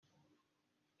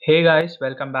Hey guys,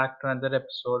 welcome back to another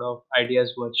episode of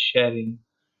Ideas Worth Sharing.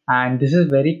 And this is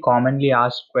very commonly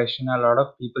asked question. A lot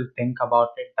of people think about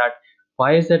it that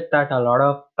why is it that a lot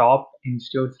of top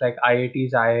institutes like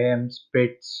IITs, IIMs,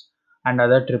 BITS, and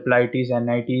other triple ITs,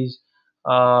 NITs,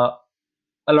 uh,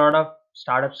 a lot of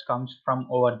startups comes from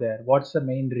over there. What's the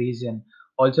main reason?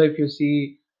 Also, if you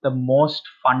see, the most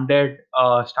funded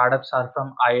startups are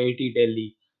from IIT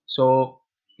Delhi. So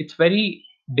it's very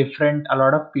different. A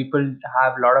lot of people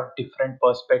have a lot of different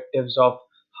perspectives of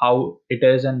how it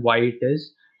is and why it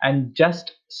is. And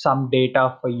just some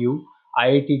data for you.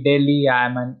 IIT Delhi, I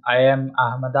am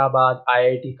Ahmedabad,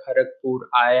 IIT Kharagpur,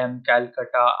 I am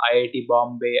Calcutta, IIT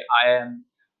Bombay, I am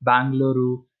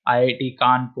Bangalore, IIT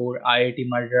Kanpur, IIT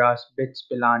Madras, BITS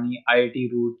Pilani,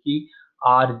 IIT Roorkee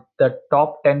are the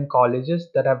top 10 colleges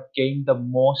that have gained the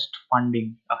most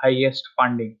funding, the highest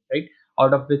funding, right?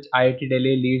 Out of which IIT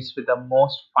Delhi leads with the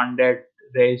most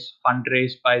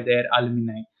fundraised by their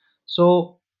alumni.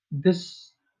 So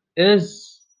this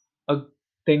is a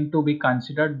thing to be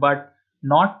considered, but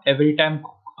not every time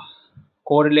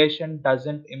correlation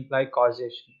doesn't imply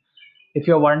causation. If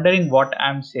you're wondering what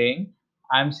I'm saying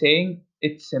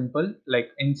it's simple, like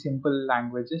in simple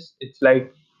languages, it's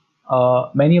like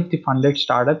many of the funded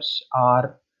startups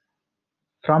are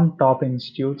from top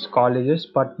institutes, colleges,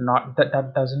 but not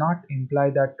that does not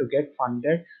imply that to get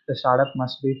funded, the startup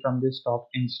must be from these top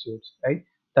institutes, right?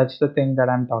 That's the thing that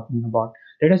I'm talking about.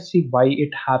 Let us see why it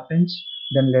happens,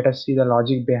 then let us see the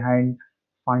logic behind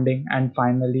funding, and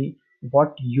finally,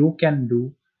 what you can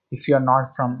do if you're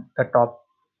not from the top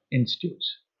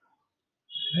institutes.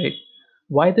 Right.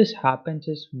 Why this happens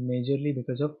is majorly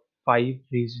because of five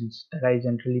reasons that I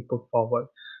generally put forward.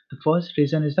 The first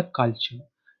reason is the culture.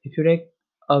 If you take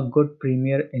a good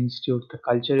premier institute, the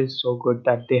culture is so good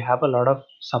that they have a lot of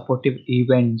supportive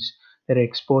events. They're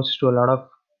exposed to a lot of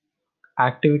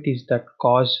activities that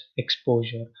cause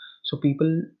exposure. So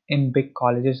people in big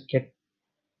colleges get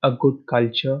a good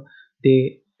culture.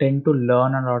 They tend to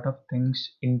learn a lot of things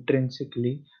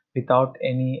intrinsically without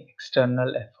any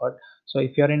external effort. So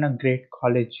if you're in a great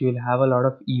college, you'll have a lot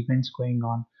of events going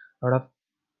on, a lot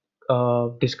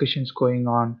of discussions going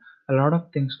on, a lot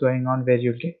of things going on where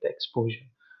you get the exposure.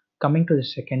 Coming to the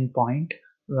second point,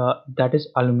 that is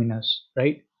alumnus,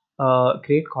 right?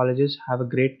 Great colleges have a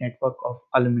great network of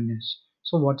alumnus.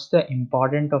 So what's the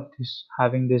important of this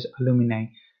having this alumni?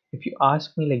 If you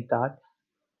ask me like that,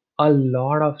 a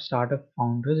lot of startup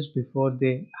founders before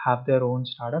they have their own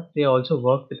startup, they also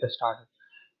work with a startup.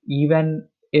 Even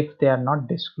if they are not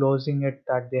disclosing it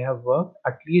that they have worked,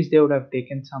 at least they would have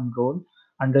taken some role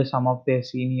under some of their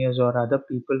seniors or other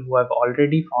people who have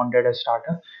already founded a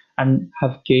startup and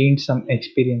have gained some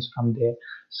experience from there.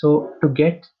 So to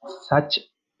get such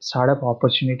startup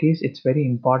opportunities, it's very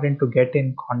important to get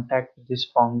in contact with these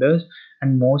founders.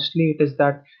 And mostly it is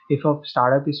that if a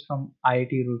startup is from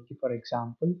IIT Roorkee, for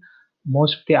example,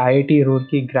 most of the IIT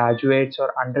Roorkee graduates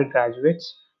or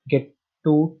undergraduates get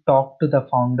to talk to the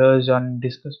founders and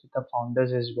discuss with the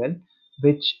founders as well,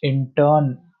 which in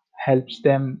turn helps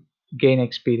them gain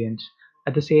experience.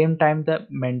 At the same time, the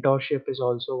mentorship is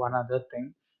also one other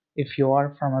thing. If you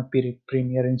are from a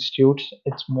premier institutes,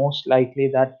 it's most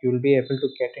likely that you'll be able to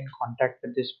get in contact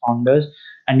with these founders.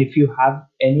 And if you have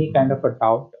any kind of a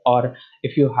doubt, or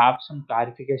if you have some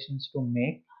clarifications to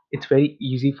make, it's very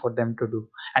easy for them to do.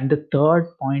 And the third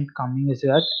point coming is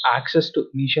that access to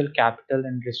initial capital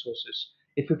and resources.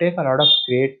 If you take a lot of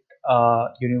great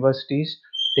universities,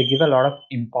 they give a lot of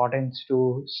importance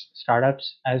to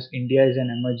startups, as India is an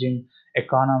emerging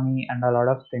economy and a lot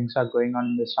of things are going on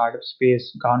in the startup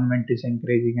space. Government is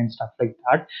encouraging and stuff like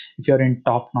that. If you're in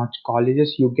top-notch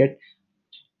colleges, you get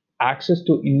access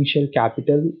to initial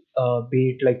capital,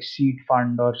 be it like seed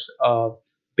fund or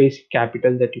basic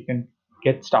capital that you can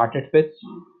get started with.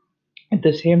 At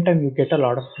the same time, you get a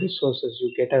lot of resources.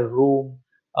 You get a room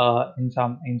in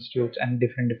some institutes and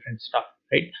different stuff,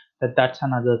 right? That's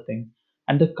another thing.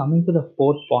 And the coming to the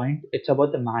fourth point, it's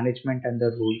about the management and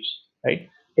the rules, right?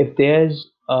 If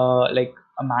there's like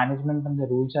a management and the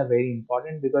rules are very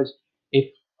important, because if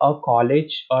a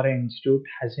college or an institute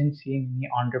hasn't seen any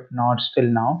entrepreneurs till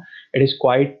now, it is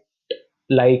quite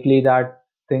likely that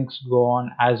things go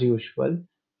on as usual.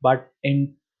 But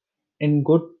in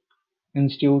good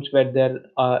institutes where there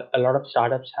are a lot of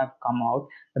startups have come out,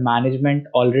 the management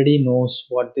already knows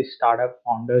what the startup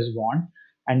founders want,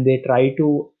 and they try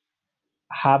to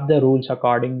have the rules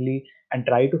accordingly and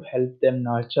try to help them,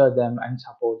 nurture them, and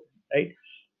support them, right?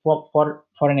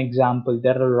 For an example,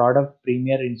 there are a lot of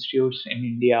premier institutes in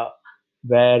India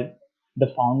where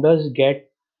the founders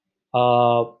get,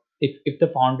 uh, if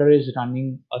the founder is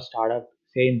running a startup,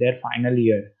 say in their final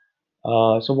year.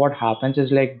 So what happens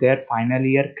is like their final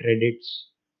year credits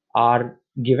are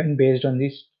given based on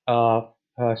this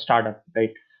startup,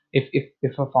 right?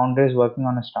 If a founder is working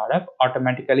on a startup,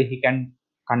 automatically he can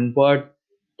convert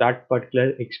that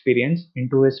particular experience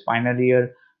into his final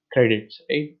year credits,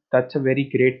 right? That's a very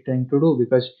great thing to do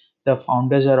because the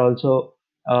founders are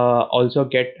also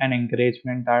get an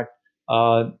encouragement that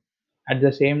uh, at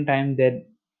the same time that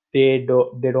they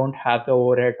don't have the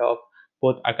overhead of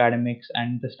both academics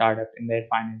and the startup in their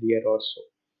final year or so.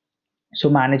 So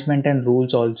management and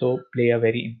rules also play a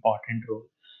very important role.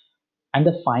 And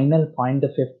the final point, the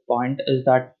fifth point, is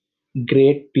that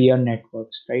great peer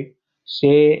networks, right?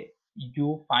 Say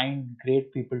you find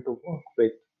great people to work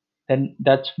with, then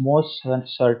that's most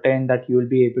certain that you will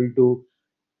be able to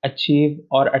achieve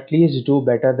or at least do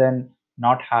better than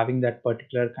not having that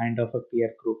particular kind of a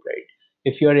peer group, right?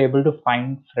 If you are able to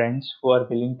find friends who are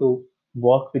willing to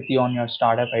work with you on your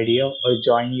startup idea or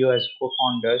join you as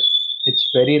co-founders, it's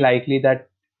very likely that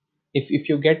if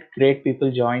you get great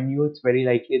people join you, it's very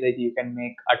likely that you can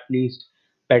make at least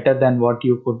better than what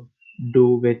you could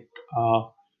do with uh,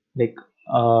 like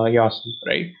yourself,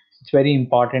 right? It's very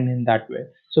important in that way.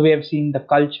 So we have seen the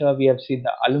culture, we have seen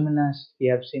the alumnus, we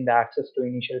have seen the access to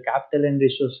initial capital and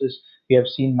resources, we have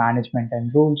seen management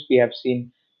and rules, we have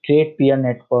seen great peer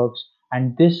networks,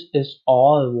 and this is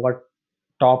all what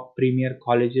top premier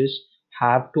colleges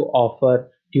have to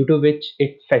offer, due to which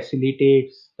it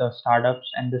facilitates the startups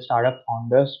and the startup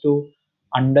founders to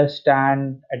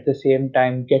understand, at the same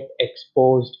time get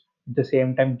exposed, at the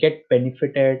same time get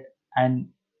benefited, and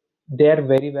they are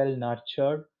very well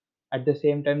nurtured. At the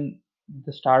same time,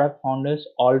 the startup founders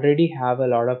already have a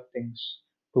lot of things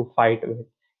to fight with.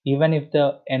 Even if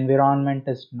the environment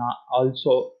is not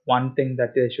also one thing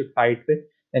that they should fight with,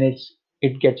 then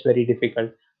it gets very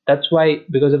difficult. That's why,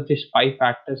 because of these five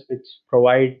factors, which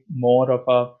provide more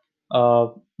of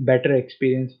a better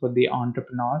experience for the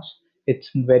entrepreneurs, it's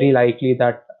very likely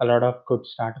that a lot of good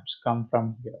startups come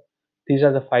from here. These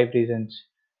are the five reasons.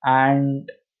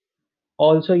 And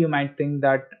also you might think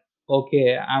that,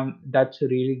 okay, that's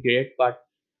really great, but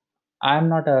I'm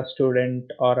not a student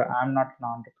or I'm not an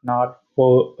entrepreneur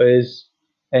who is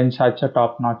in such a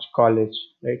top notch college,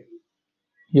 right?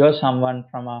 You're someone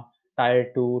from a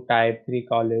tier 2, tier 3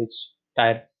 college,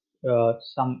 tier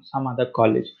some other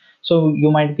college. So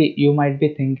you might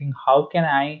be thinking, how can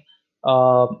I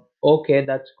okay,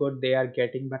 that's good they are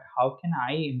getting, but how can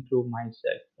I improve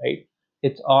myself, right?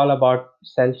 It's all about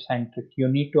self centric. You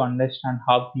need to understand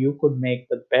how you could make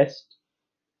the best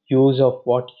use of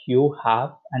what you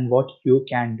have and what you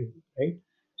can do, right?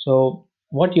 So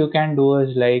what you can do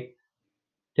is like,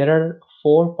 there are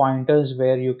four pointers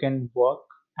where you can work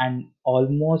and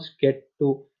almost get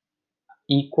to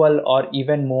equal or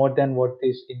even more than what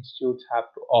these institutes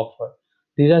have to offer.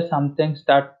 These are some things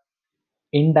that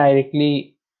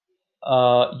indirectly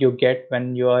you get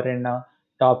when you are in a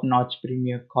top-notch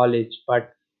premier college.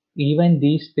 But even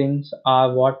these things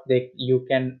are what they you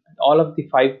can all of the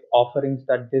five offerings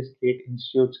that these great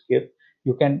institutes give.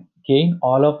 You can gain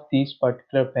all of these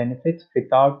particular benefits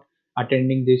without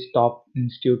attending these top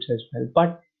institutes as well.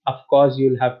 But of course,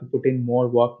 you'll have to put in more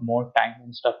work, more time,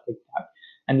 and stuff like that.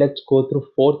 And let's go through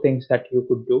four things that you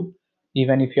could do,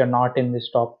 even if you're not in this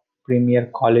top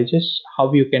premier colleges,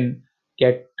 how you can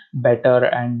get better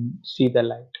and see the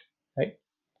light, right?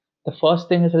 The first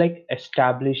thing is like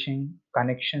establishing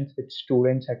connections with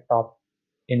students at top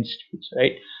institutes,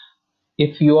 right?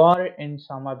 If you are in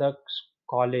some other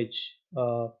college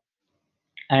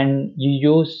and you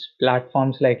use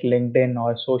platforms like LinkedIn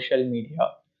or social media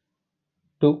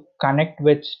to connect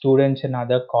with students in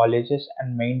other colleges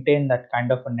and maintain that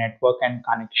kind of a network and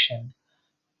connection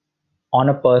on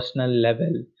a personal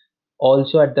level,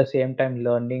 also at the same time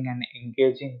learning and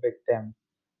engaging with them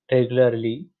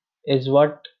regularly, is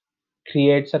what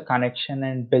creates a connection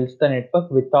and builds the network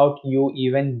without you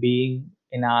even being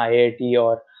in a IIT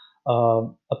or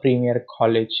a premier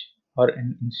college or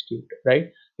an institute,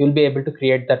 right? You'll be able to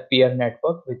create that peer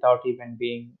network without even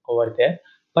being over there.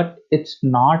 But it's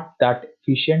not that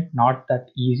efficient, not that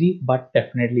easy, but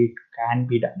definitely it can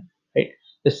be done, right?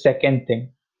 The second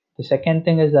thing, the second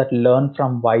thing is that learn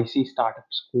from YC Startup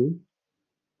School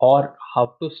or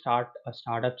How to Start a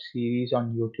Startup series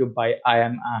on YouTube by I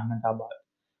Am Ahmedabad.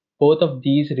 Both of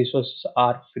these resources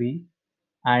are free,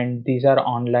 and these are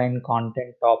online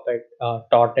content taught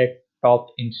at top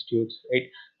institutes, right?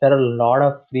 There are a lot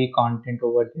of free content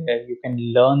over there. You can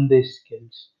learn these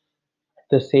skills.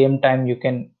 At the same time, you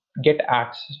can get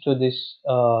access to this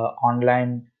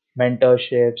online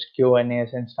mentorships,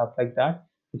 Q&As, and stuff like that,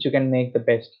 which you can make the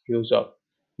best use of.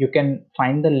 You can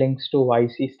find the links to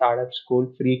YC Startup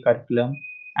School free curriculum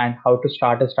and how to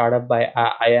start a startup by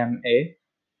IMA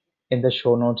in the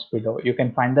show notes below. You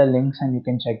can find the links and you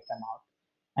can check them out.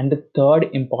 And the third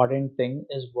important thing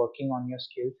is working on your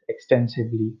skills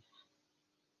extensively.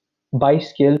 By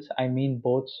skills, I mean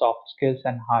both soft skills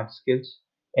and hard skills.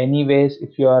 Anyways,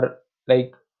 if you are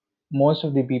like most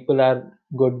of the people are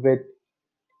good with,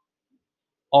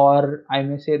 or I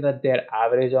may say that they're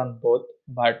average on both.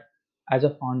 But as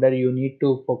a founder, you need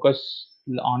to focus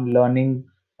on learning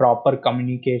proper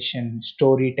communication,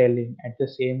 storytelling. At the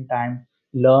same time,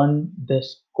 learn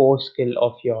this core skill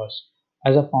of yours.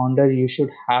 As a founder, you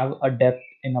should have a depth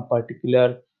in a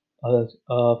particular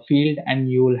field,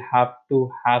 and you will have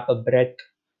to have a breadth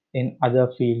in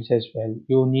other fields as well.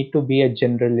 You need to be a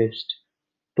generalist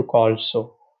to call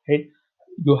so, right?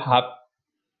 You have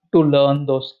to learn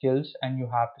those skills and you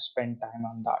have to spend time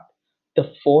on that.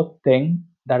 The fourth thing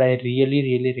that I really,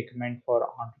 really recommend for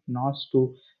entrepreneurs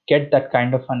to get that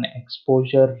kind of an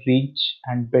exposure, reach,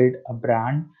 and build a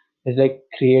brand is like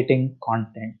creating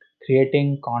content.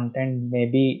 Creating content,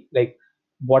 maybe like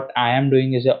what I am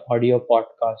doing is an audio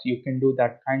podcast. You can do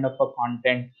that kind of a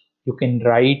content. You can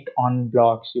write on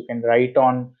blogs, you can write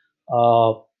on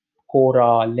uh,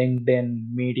 Quora,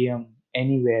 LinkedIn, Medium,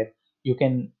 anywhere. You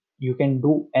can you can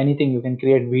do anything. You can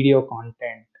create video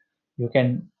content, you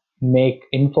can make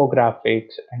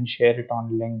infographics and share it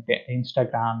on LinkedIn,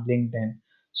 Instagram, LinkedIn.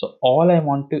 So all I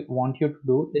want you to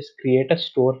do is create a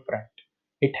storefront.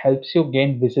 It helps you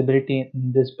gain visibility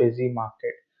in this busy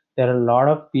market. There are a lot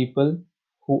of people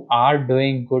who are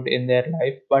doing good in their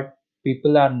life, but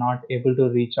people are not able to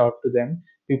reach out to them.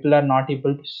 People are not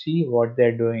able to see what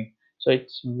they're doing. So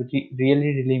it's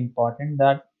really, really important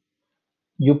that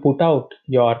you put out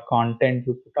your content,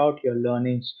 you put out your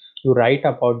learnings, you write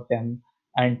about them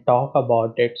and talk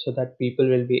about it so that people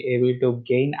will be able to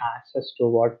gain access to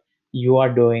what you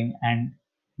are doing. And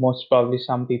most probably,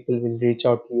 some people will reach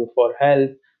out to you for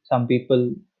help, some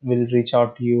people will reach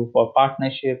out to you for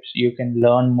partnerships. You can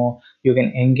learn more, you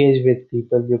can engage with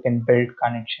people, you can build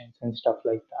connections and stuff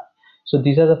like that. So,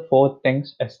 these are the four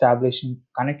things: establishing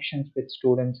connections with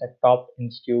students at top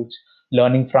institutes,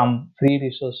 learning from free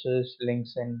resources,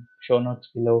 links in show notes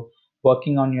below,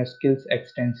 working on your skills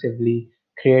extensively,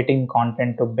 creating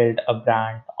content to build a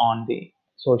brand on the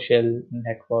social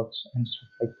networks and stuff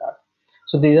like that.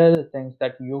 So these are the things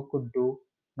that you could do,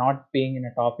 not being in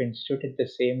a top institute at the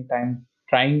same time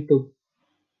trying to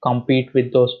compete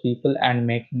with those people and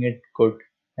making it good,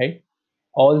 right?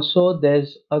 Also,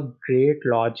 there's a great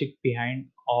logic behind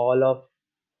all of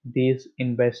these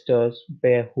investors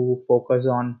where who focus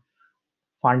on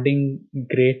funding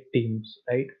great teams,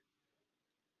 right?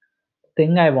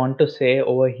 Thing I want to say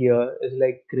over here is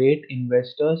like great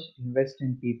investors invest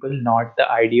in people, not the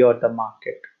idea or the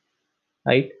market,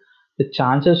 right? The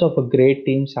chances of a great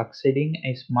team succeeding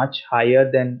is much higher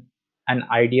than an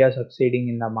idea succeeding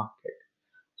in the market.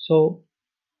 So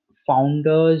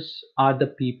founders are the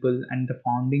people and the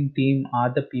founding team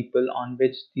are the people on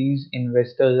which these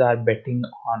investors are betting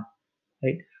on,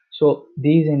 right? So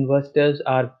these investors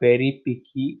are very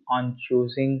picky on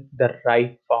choosing the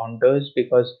right founders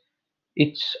because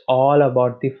it's all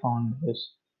about the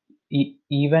founders.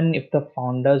 Even if the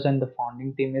founders and the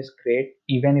founding team is great,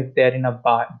 even if they're in a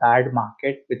bad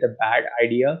market with a bad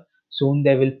idea, soon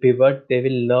they will pivot, they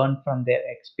will learn from their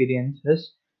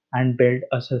experiences and build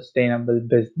a sustainable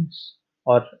business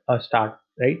or a start,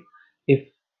 right? If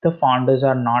the founders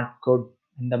are not good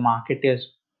and the market is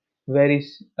very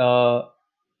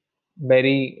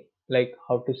very, like,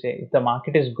 how to say, if the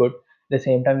market is good, at the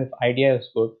same time if idea is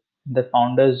good, the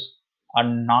founders are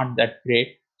not that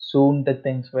great, soon the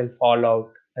things will fall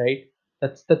out, right?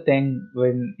 That's the thing.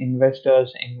 When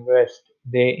investors invest,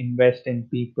 they invest in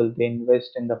people, they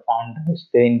invest in the founders,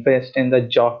 they invest in the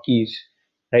jockeys,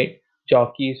 right?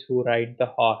 Jockeys who ride the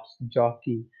horse,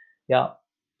 jockey. Yeah.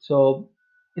 So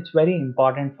it's very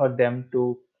important for them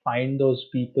to find those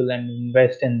people and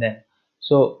invest in them.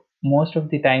 So most of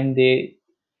the time they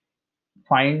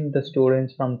find the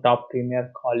students from top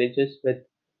premier colleges with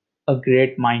a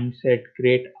great mindset,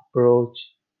 great approach,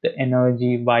 the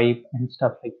energy, vibe, and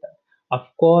stuff like that. Of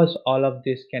course, all of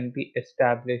this can be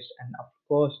established, and of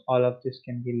course, all of this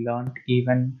can be learned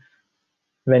even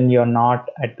when you're not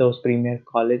at those premier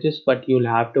colleges, but you'll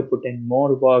have to put in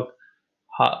more work,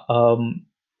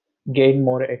 gain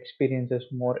more experiences,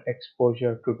 more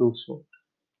exposure to do so.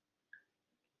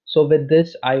 So with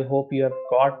this, I hope you have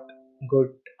got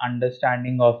good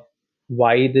understanding of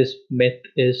why this myth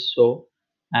is so,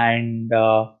 and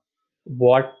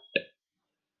what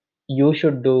you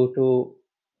should do to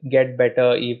get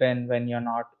better even when you're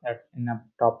not in a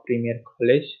top premier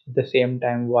college. At the same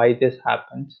time, why this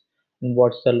happens and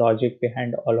what's the logic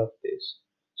behind all of this.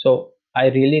 So I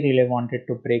really wanted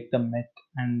to break the myth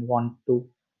and want to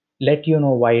let you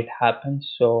know why it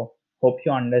happens. So hope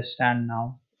you understand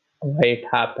now why it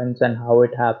happens and how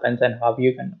it happens and how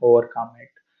you can overcome it.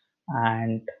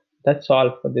 And that's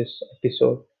all for this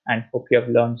episode, and hope you have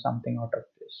learned something out of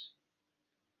this.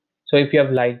 So if you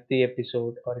have liked the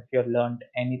episode or if you have learned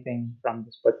anything from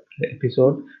this particular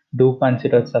episode, do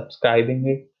consider subscribing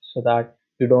it so that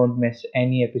you don't miss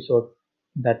any episode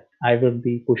that I will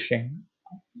be pushing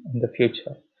in the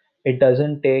future. It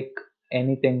doesn't take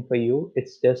anything for you.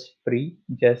 It's just free.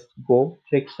 Just go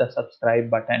click the subscribe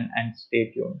button and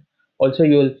stay tuned. Also,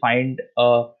 you will find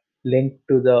a link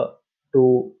to the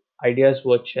to Ideas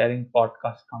Worth Sharing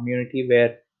podcast community where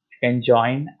you can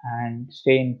join and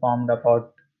stay informed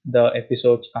about the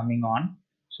episodes coming on.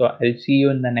 So I'll see you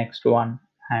in the next one,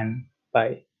 and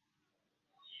bye.